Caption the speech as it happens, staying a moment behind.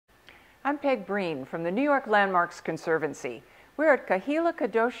I'm Peg Breen from the New York Landmarks Conservancy. We're at Kehila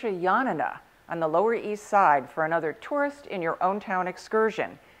Kedosha Janina on the Lower East Side for another tourist in your own town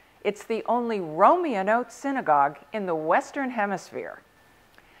excursion. It's the only Romaniote synagogue in the Western Hemisphere.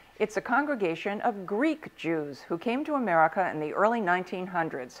 It's a congregation of Greek Jews who came to America in the early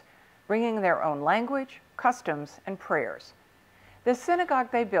 1900s, bringing their own language, customs, and prayers. The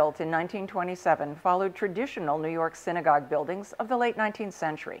synagogue they built in 1927 followed traditional New York synagogue buildings of the late 19th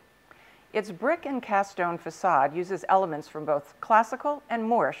century. Its brick and cast stone facade uses elements from both classical and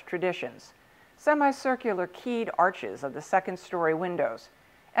Moorish traditions, semicircular keyed arches of the second-story windows,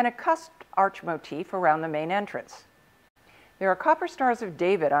 and a cusped arch motif around the main entrance. There are copper stars of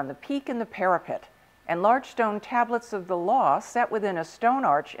David on the peak and the parapet, and large stone tablets of the law set within a stone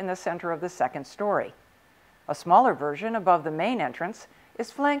arch in the center of the second story. A smaller version above the main entrance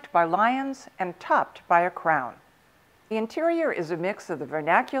is flanked by lions and topped by a crown. The interior is a mix of the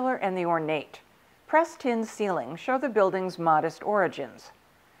vernacular and the ornate. Pressed tin ceilings show the building's modest origins.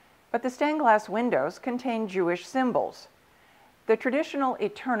 But the stained glass windows contain Jewish symbols. The traditional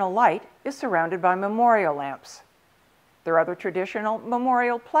eternal light is surrounded by memorial lamps. There are other traditional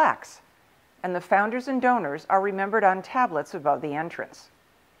memorial plaques, and the founders and donors are remembered on tablets above the entrance.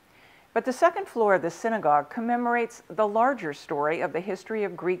 But the second floor of the synagogue commemorates the larger story of the history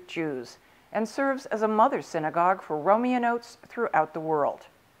of Greek Jews and serves as a mother synagogue for Romaniotes throughout the world.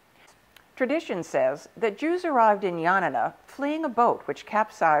 Tradition says that Jews arrived in Ionnina fleeing a boat which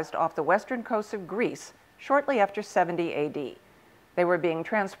capsized off the western coast of Greece shortly after 70 AD. They were being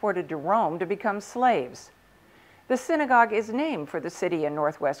transported to Rome to become slaves. The synagogue is named for the city in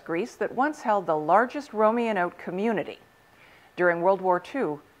northwest Greece that once held the largest Romaniote community. During World War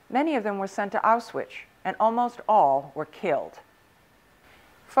II, many of them were sent to Auschwitz, and almost all were killed.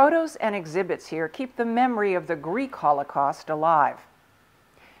 Photos and exhibits here keep the memory of the Greek Holocaust alive.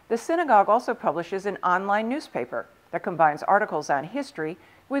 The synagogue also publishes an online newspaper that combines articles on history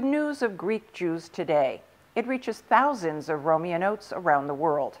with news of Greek Jews today. It reaches thousands of Romaniotes around the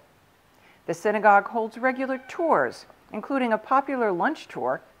world. The synagogue holds regular tours, including a popular lunch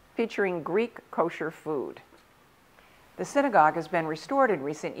tour featuring Greek kosher food. The synagogue has been restored in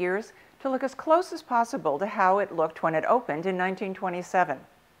recent years to look as close as possible to how it looked when it opened in 1927.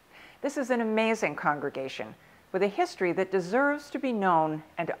 This is an amazing congregation with a history that deserves to be known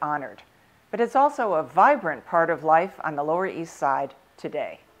and honored, but it's also a vibrant part of life on the Lower East Side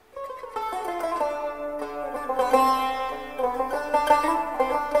today.